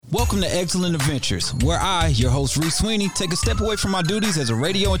Welcome to Eggcellent Adventures, where I, your host Reese Sweeney, take a step away from my duties as a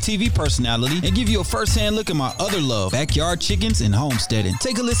radio and TV personality and give you a first-hand look at my other love, backyard chickens and homesteading.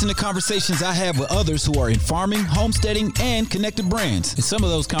 Take a listen to conversations I have with others who are in farming, homesteading, and connected brands. And some of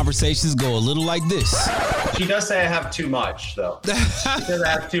those conversations go a little like this. She does say I have too much, though. She says I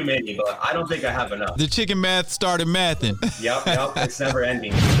have too many, but I don't think I have enough. The chicken math started mathing. Yep, it's never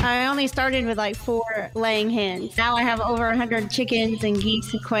ending. I only started with like 4 laying hens. Now I have over 100 chickens and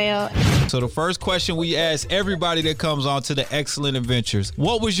geese and quail. So the first question we ask everybody that comes on to the Eggcellent Adventures,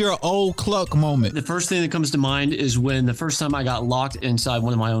 what was your old cluck moment? The first thing that comes to mind is when the first time I got locked inside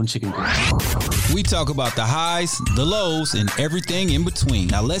one of my own chicken coops. We talk about the highs, the lows, and everything in between.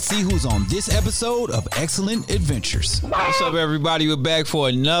 Now let's see who's on this episode of Eggcellent Adventures. What's up, everybody? We're back for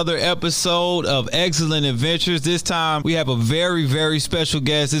another episode of Eggcellent Adventures. This time we have a very, very special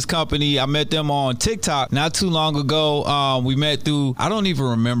guest. This company, I met them on TikTok not too long ago. We met through, I don't even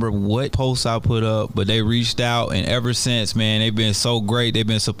remember what post I put up, but they reached out, and ever since, man, they've been so great. They've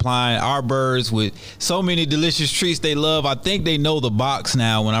been supplying our birds with so many delicious treats they love. I think they know the box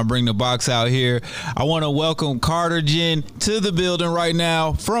now when I bring the box out here. I want to welcome Carter Jen to the building right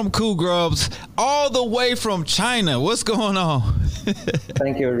now from Cooh Grubs, all the way from China. What's going on?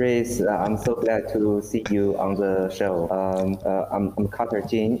 Thank you, Reese. I'm so glad to see you on the show. I'm Carter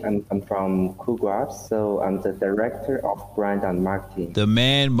Jen. I'm from Cooh Grubs, so I'm the director of brand and marketing. The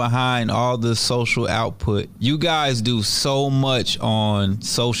man behind all the social output. You guys do so much on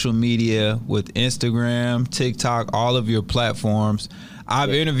social media with Instagram, TikTok, all of your platforms.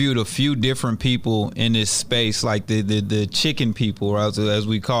 I've interviewed a few different people in this space, like the chicken people, as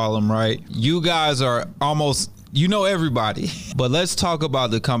we call them, right? You guys are almost, you know, everybody. But let's talk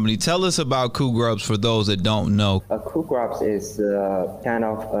about the company. Tell us about Cooh Grubs for those that don't know. Cooh Grubs is kind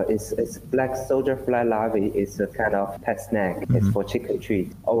of it's black soldier fly larvae. It's a kind of pet snack. Mm-hmm. It's for chicken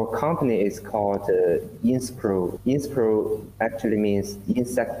treat. Our company is called Inspro. Inspro actually means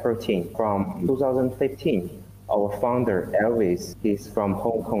insect protein. From 2015, our founder Elvis, he's from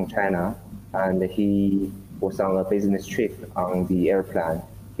Hong Kong, China, and he was on a business trip on the airplane.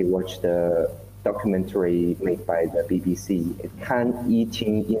 He watched the documentary made by the BBC. Can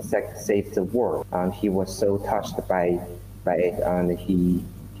eating insect save the world? And he was so touched by it, and he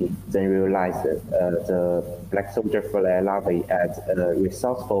then realized that the black soldier fly larvae as a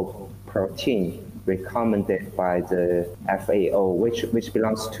resourceful protein recommended by the FAO, which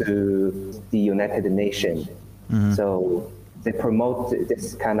belongs to the United Nations. Mm-hmm. So they promote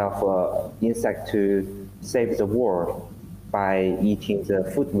this kind of insect to save the world by eating the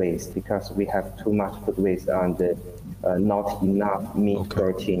food waste, because we have too much food waste and not enough meat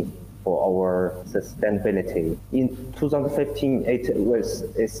protein for our sustainability. In 2015, it was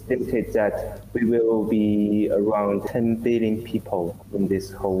estimated that we will be around 10 billion people in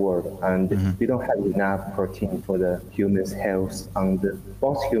this whole world, and we don't have enough protein for the humans' health and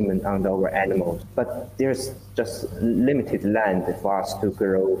both human and our animals. But there's just limited land for us to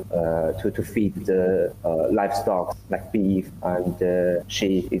grow, to feed the livestock like beef and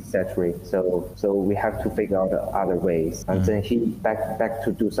sheep, etc. So we have to figure out other ways. And then he back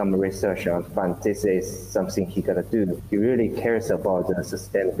to do some research and found this is something he gotta do. He really cares about the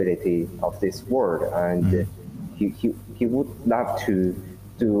sustainability of this world, and he would love to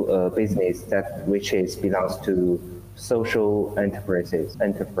do a business which belongs to social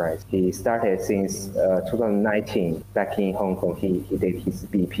enterprise. He started since 2019 back in Hong Kong. He did his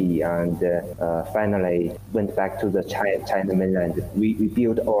BP and finally went back to the China mainland. We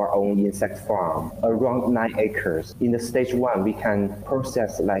built our own insect farm around 9 acres. In the stage 1, we can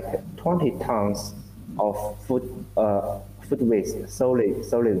process like 20 tons of food waste,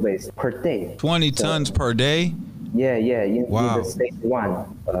 solid waste per day. 20 tons per day? Yeah. In the stage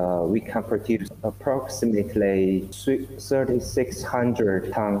 1, we can produce approximately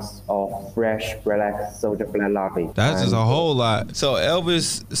 3,600 tons of fresh black soldier fly larvae. That's just a whole lot. So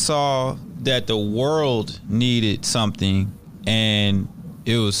Elvis saw that the world needed something, and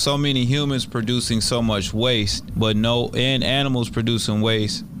it was so many humans producing so much waste, and animals producing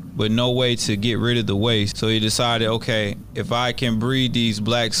waste, but no way to get rid of the waste. So he decided, okay, if I can breed these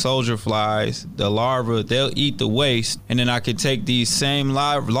black soldier flies, the larvae, they'll eat the waste, and then I can take these same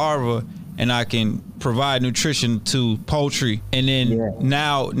larvae and I can provide nutrition to poultry. And then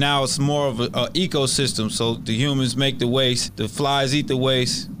now it's more of an ecosystem. So the humans make the waste, the flies eat the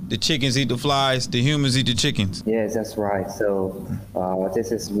waste, the chickens eat the flies, the humans eat the chickens. Yes, that's right. So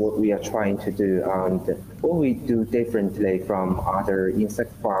this is what we are trying to do. And what we do differently from other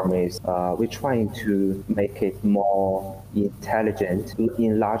insect farmers, we're trying to make it more intelligent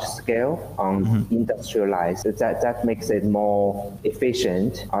in large scale, industrialized. That makes it more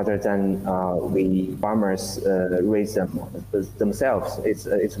efficient other than we farmers raise them themselves.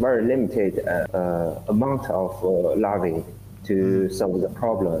 It's very limited amount of larvae to solve the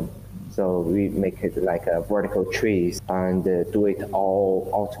problem. So we make it like a vertical trees and do it all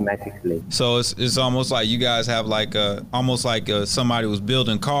automatically. So it's almost like you guys have like somebody was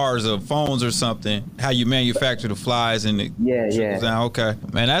building cars or phones or something. How you manufacture the flies and it trickles down. Okay,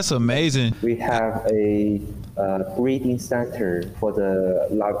 man, that's amazing. We have a breeding center for the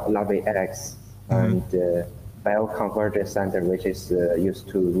larvae eggs and bioconverter center, which is used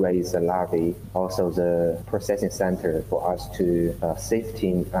to raise the larvae. Also the processing center for us to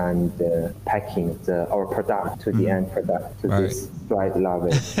safety and packing our product to the end product to this dried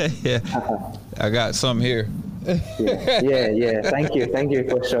larvae. Yeah, I got some here. yeah. Thank you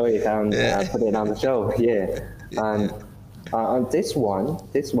for showing it and put it on the show. Yeah, and on this one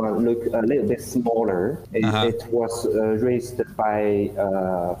look a little bit smaller. It was raised by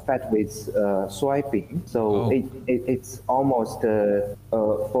fed with soybean, so it's almost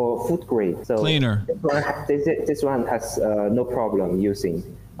for food grade. So cleaner. This one has no problem using,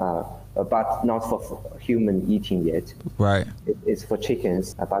 but not for human eating yet. Right. It's for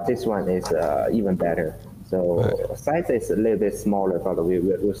chickens, but this one is even better. So size is a little bit smaller, but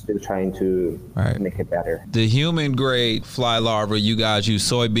we're still trying to make it better. The human grade fly larva, you guys use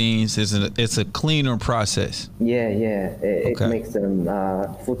soybeans. It's a cleaner process. Yeah. It makes them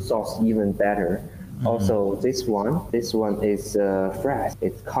food source even better. Also, this one is fresh.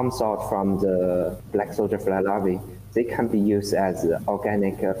 It comes out from the black soldier fly larvae. They can be used as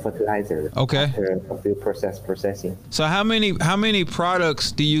organic fertilizer after a few processing. So how many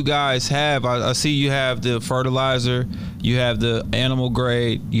products do you guys have? I see you have the fertilizer, you have the animal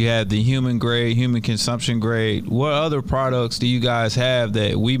grade, you have the human grade, human consumption grade. What other products do you guys have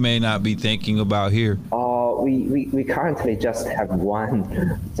that we may not be thinking about here? We currently just have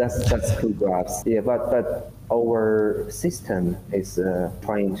one, just Cooh Grubs. Yeah, but our system is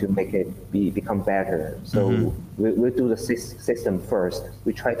trying to make it become better. So we'll do the system first.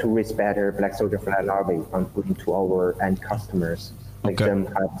 We try to raise better black soldier fly larvae and put into our end customers. Make them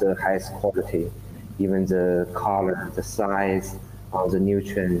have the highest quality, even the color, the size, the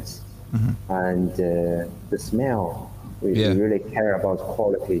nutrients, and the smell. We really care about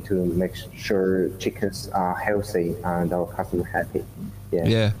quality to make sure chickens are healthy and our customers happy.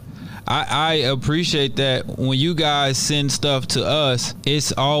 Yeah. I appreciate that. When you guys send stuff to us,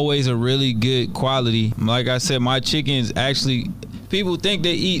 it's always a really good quality. Like I said, my chickens actually, people think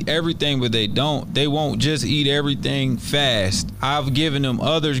they eat everything, but they don't. They won't just eat everything fast. I've given them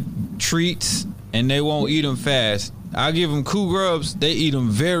other treats and they won't eat them fast. I give them Cooh Grubs, they eat them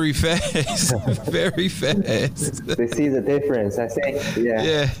very fast, very fast. They see the difference, I think.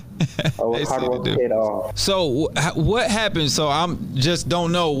 Yeah. Our hard work paid off. So what happens? So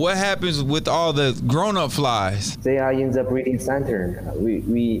don't know what happens with all the grown-up flies. They are in the breeding center.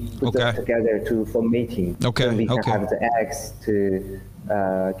 We put them together for mating. So we can have the eggs to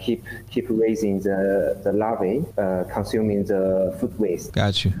keep raising the larvae, consuming the food waste.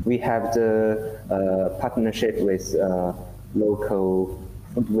 Got you. We have the partnership with local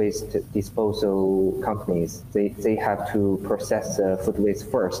food waste disposal companies. They have to process food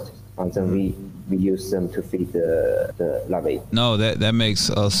waste first, and then we use them to feed the larvae. No, that makes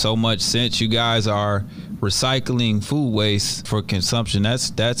so much sense. You guys are recycling food waste for consumption.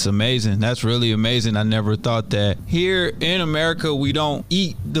 That's amazing. That's really amazing. I never thought that. Here in America, we don't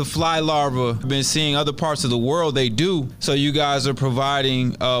eat the fly larva. I've been seeing other parts of the world they do. So you guys are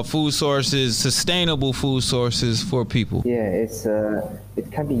providing food sources, sustainable food sources for people. Yeah, it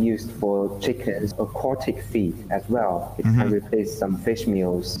can be used for chickens, aquatic feed as well. It can replace some fish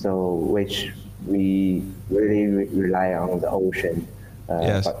meals, so which we really rely on the ocean,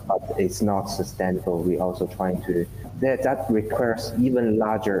 but it's not sustainable. We also trying to that requires even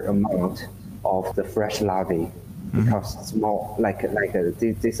larger amount of the fresh larvae, because small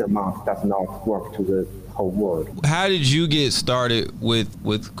this amount does not work to the whole world. How did you get started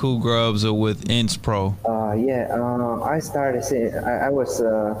with Cooh Grubs or with Inspro? I started since I was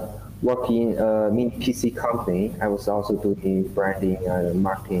working a mini PC company. I was also doing branding and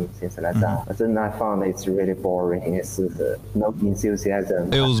marketing, things like that. But then I found it's really boring. It's no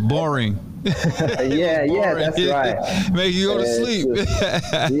enthusiasm. It was boring. Yeah, that's right. Make you go to sleep.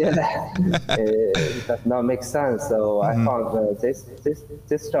 It does not make sense. So I found this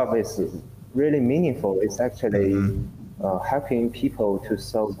job is really meaningful. It's actually helping people to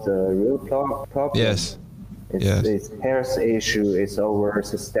solve the real problem. Yes. It's health issue. It's over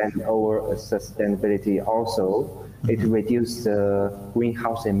sustainability also. it reduces the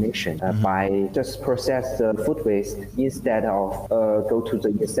greenhouse emission by just process the food waste instead of go to the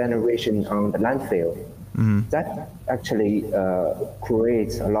incineration on the landfill. That actually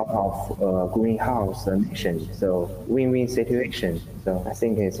creates a lot of greenhouse emissions. So win-win situation. So I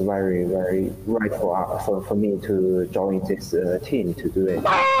think it's very, very right for me to join this team to do it.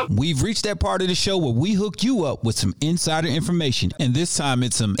 We've reached that part of the show where we hook you up with some insider information. And this time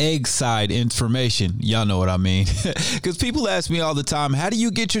it's some egg side information. Y'all know what I mean. Because people ask me all the time, how do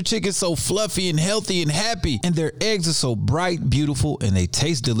you get your chickens so fluffy and healthy and happy? And their eggs are so bright, beautiful, and they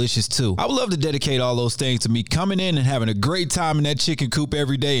taste delicious too. I would love to dedicate all those things to me coming in and having a great time in that chicken coop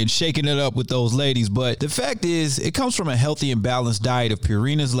every day and shaking it up with those ladies. But the fact is, it comes from a healthy and balanced diet of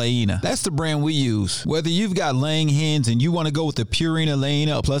Purina's Layina. That's the brand we use. Whether you've got laying hens and you want to go with the Purina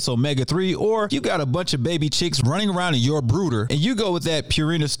Layina plus omega-3, or you got a bunch of baby chicks running around in your brooder and you go with that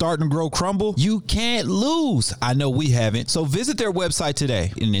Purina Start and Grow Crumble, you can't lose. I know we haven't. So visit their website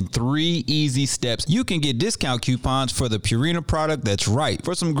today, and in 3 easy steps, you can get discount coupons for the Purina product that's right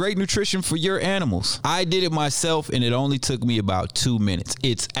for some great nutrition for your animals. I did it myself and it only took me about 2 minutes.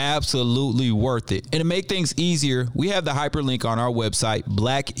 It's absolutely worth it. And to make things easier, we have the hyperlink on our website,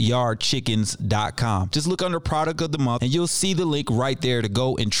 blackyardchickens.com. Just look under product of the month and you'll see the link right there to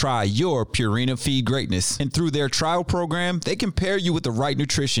go and try your Purina Feed Greatness. And through their trial program, they can pair you with the right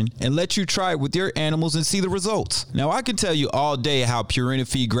nutrition and let you try it with your animals and see the results. Now, I can tell you all day how Purina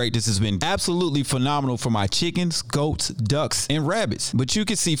Feed Greatness has been absolutely phenomenal for my chickens, goats, ducks, and rabbits. But you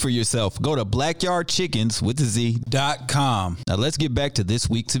can see for yourself. Go to blackyardchickens.com. Now let's get back to this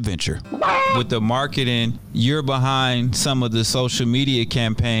week's adventure. With the marketing, you're behind some of the social media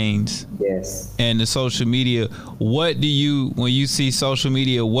campaigns. Yes. And the social media, when you see social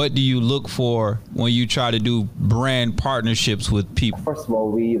media, what do you look for when you try to do brand partnerships with people? First of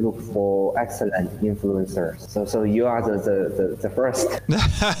all, we look for excellent influencers. So you are the first.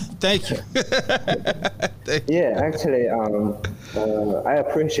 Thank you. Yeah, actually, I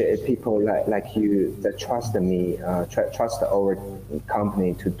appreciate people like you that trust me, trust our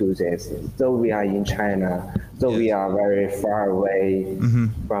company to do this. Though we are in China, though we are very far away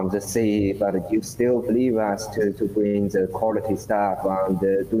from the sea, but you still believe us to bring the quality stuff and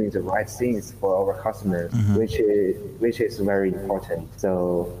doing the right things for our customers, which is very important.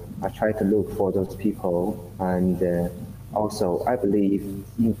 So I try to look for those people, and also I believe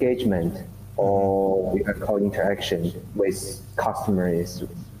engagement, or we call interaction with customers,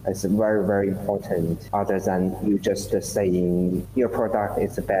 is very, very important, other than you just saying your product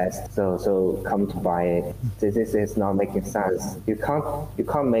is the best, so come to buy it. This is not making sense. You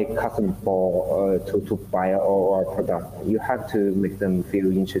can't make customer to buy our product. You have to make them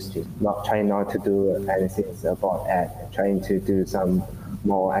feel interested, not to do anything about ad, trying to do some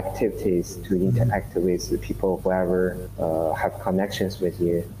more activities to interact with the people, whoever have connections with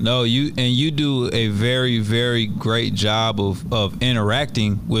you. No, you do a very, very great job of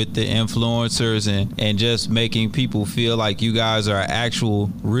interacting with the influencers and just making people feel like you guys are an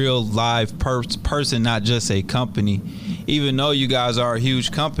actual real live person, not just a company, even though you guys are a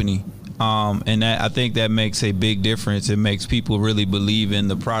huge company. And I think that makes a big difference. It makes people really believe in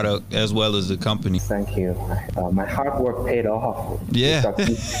the product as well as the company. Thank you. My hard work paid off. Yeah.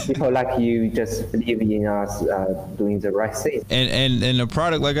 People like you just believe in us doing the right thing. And the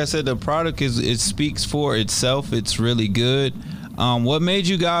product, like I said, the product it speaks for itself. It's really good. What made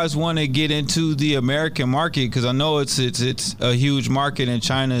you guys want to get into the American market? Because I know it's a huge market in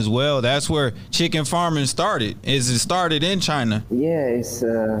China as well. That's where chicken farming started. It started in China? Yeah, it's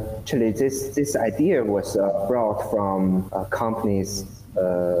actually this idea was brought from companies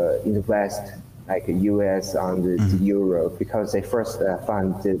in the West, like US and Europe, because they first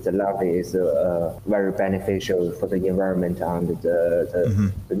found the larvae is very beneficial for the environment, and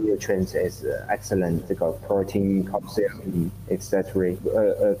the nutrients is excellent. They got protein, calcium, etc.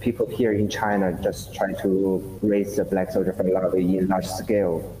 People here in China just try to raise the black soldier fly larvae in large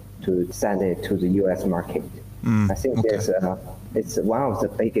scale to send it to the US market. I think it's one of the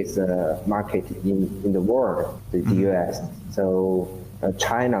biggest market in the world, the US. So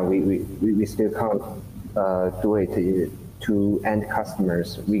China, we still can't do it to end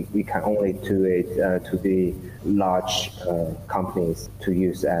customers. We can only do it to the large companies to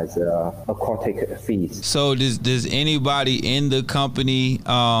use as aquatic feeds. So does anybody in the company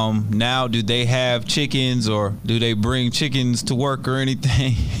now, do they have chickens, or do they bring chickens to work or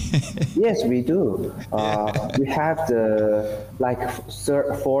anything? Yes, we do. We have like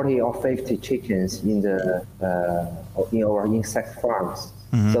 40 or 50 chickens in our insect farms.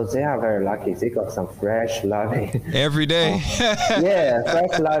 So they are very lucky. They got some fresh larvae. Every day. Yeah,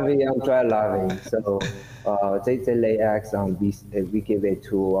 fresh larvae and dry larvae. So they lay eggs and we give it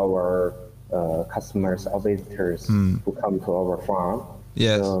to our customers or visitors who come to our farm.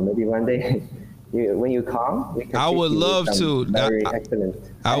 Yes. So maybe one day when you come, we can I would love to. Very excellent.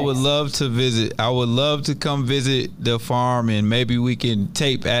 I would love to visit. I would love to come visit the farm and maybe we can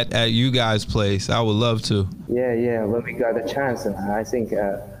tape at you guys' place. I would love to. Yeah. When we got a chance, I think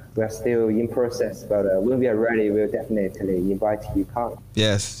we're still in process, but when we are ready, we'll definitely invite you to come.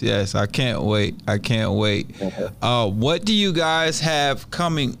 Yes. I can't wait. What do you guys have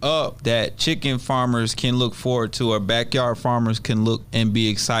coming up that chicken farmers can look forward to or backyard farmers can look and be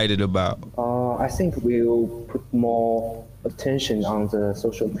excited about? I think we'll put more attention on the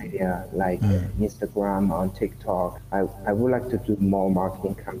social media like Instagram and TikTok. I would like to do more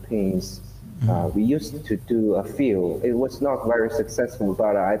marketing campaigns. We used to do a few. It was not very successful,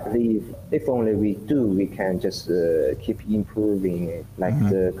 but I believe if only we do, we can just keep improving it. Like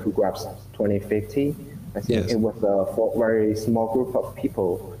the Cooh Grubs 2050. I think it was for a very small group of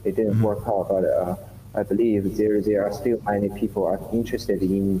people. It didn't work out, but I believe there are still many people are interested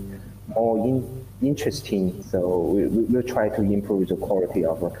in more interesting. So we'll try to improve the quality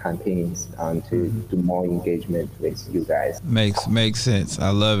of our campaigns and to do more engagement with you guys. Makes sense. I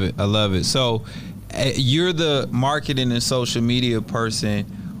love it. So you're the marketing and social media person.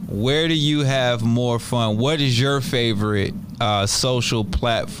 Where do you have more fun? What is your favorite social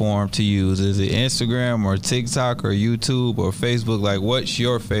platform to use? Is it Instagram or TikTok or YouTube or Facebook? Like, what's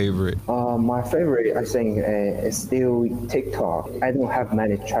your favorite? My favorite, I think, is still TikTok. I don't have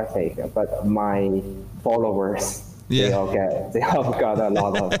many traffic, but my followers, they all got a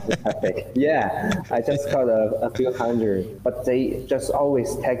lot of traffic. Yeah, I just got a few hundred, but they just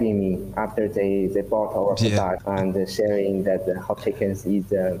always tagging me after they bought our product and sharing that how chickens eat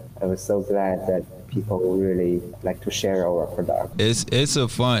them. I was so glad that people really like to share our product. It's a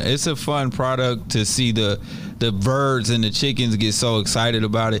fun product to see the birds and the chickens get so excited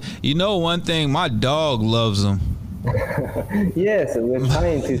about it. You know, one thing, my dog loves them. Yes, we're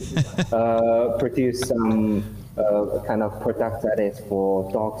trying to produce some kind of product that is for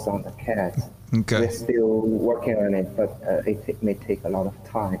dogs and cats. Okay. We're still working on it, but it may take a lot of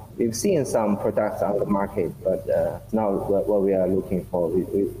time. We've seen some products on the market, but not what we are looking for.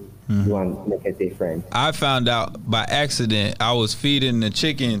 We want to make it different. I found out by accident. I was feeding the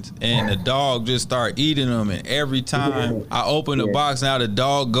chickens and the dog just started eating them, and every time I open the box, now the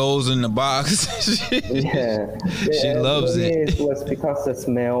dog goes in the box. She loves it. It was because the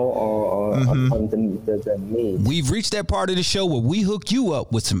smell or on the meat. We've reached that part of the show where we hook you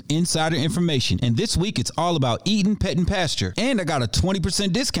up with some insider information, and this week it's all about Eaton Pet and Pasture, and I got a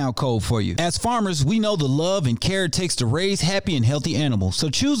 20% discount code for you. As farmers, we know the love and care it takes to raise happy and healthy animals, so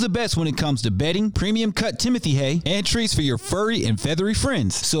choose the best when it comes to bedding, premium cut Timothy hay, and treats for your furry and feathery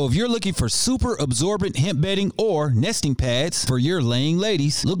friends. So if you're looking for super absorbent hemp bedding or nesting pads for your laying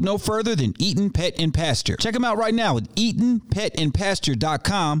ladies, look no further than Eaton Pet and Pasture. Check them out right now at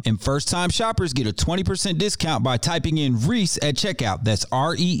EatonPetandPasture.com, and first-time shoppers get a 20% discount by typing in Reese at checkout. That's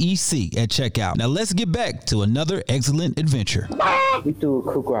REEC at checkout. Now let's get back to another excellent adventure. We do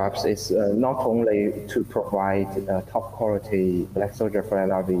Cooh Grubs is not only to provide top quality black soldier fly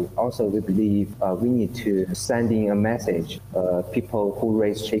larvae. Also, we believe we need to send in a message. People who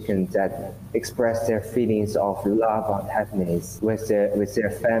raise chickens that express their feelings of love and happiness with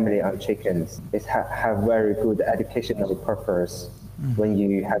their family and chickens. It have very good educational purpose. When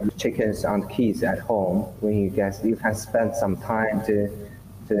you have chickens and kids at home, you can spend some time to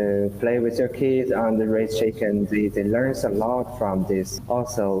play with your kids and raise chickens. They learn a lot from this.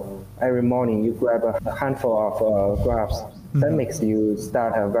 Also, every morning you grab a handful of grubs. That makes you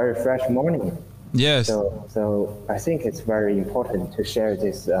start a very fresh morning. Yes. So I think it's very important to share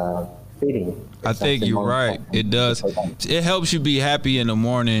this feeling. I think you're right. It does. It helps you be happy in the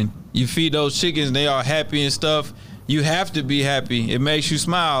morning. You feed those chickens, they are happy and stuff. You have to be happy. It makes you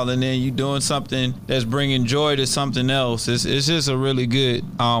smile, and then you're doing something that's bringing joy to something else. It's just a really good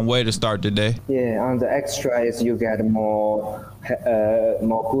way to start the day. Yeah, and the extra is you get more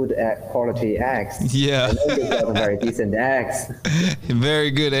good quality eggs. Yeah. And then you got very decent eggs.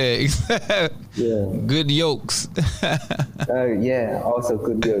 Very good eggs. Good yolks. Yeah, also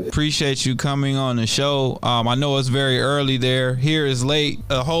good yolks. Appreciate you coming on the show. I know it's very early there. Here is late.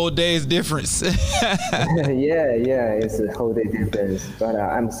 A whole day's difference. Yeah, it's a whole day difference. But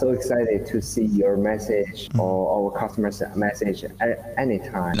I'm so excited to see your message or our customers' message at any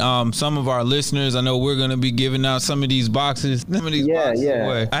time. Some of our listeners, I know we're going to be giving out some of these boxes.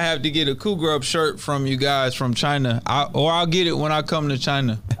 Away. I have to get a Cooh Grub shirt from you guys from China. I'll get it when I come to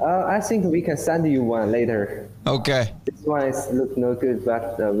China. I think we can send you one later. Okay. This one look no good,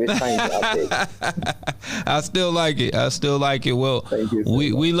 but we're trying to update. I still like it. Well, thank you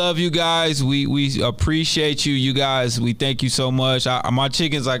we love you guys. We appreciate you guys. We thank you so much. My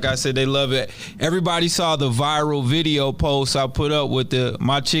chickens, like I said, they love it. Everybody saw the viral video post I put up with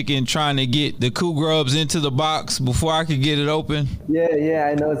my chicken trying to get the Cooh Grubs into the box before I could get it open.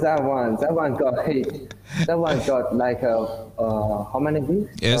 Yeah, I know that one. That one got hit. That one got like how many views?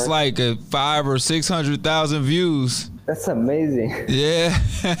 It's like 500,000 or 600,000 views. That's amazing. Yeah.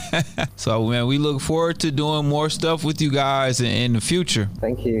 So, man, we look forward to doing more stuff with you guys in the future.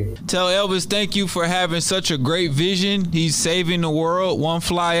 Thank you. Tell Elvis thank you for having such a great vision. He's saving the world one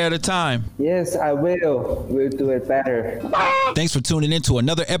fly at a time. Yes, I will. We'll do it better. Thanks for tuning in to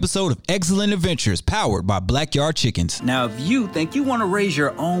another episode of Eggcellent Adventures, powered by Blackyard Chickens. Now, if you think you want to raise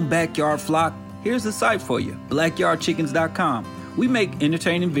your own backyard flock, here's the site for you, blackyardchickens.com. We make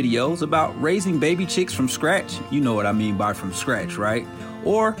entertaining videos about raising baby chicks from scratch. You know what I mean by from scratch, right?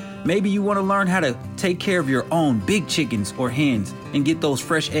 Or maybe you want to learn how to take care of your own big chickens or hens and get those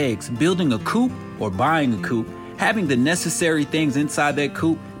fresh eggs, building a coop or buying a coop, having the necessary things inside that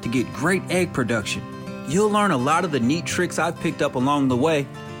coop to get great egg production. You'll learn a lot of the neat tricks I've picked up along the way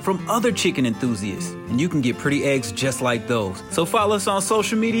from other chicken enthusiasts, and you can get pretty eggs just like those. So follow us on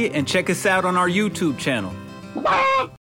social media and check us out on our YouTube channel.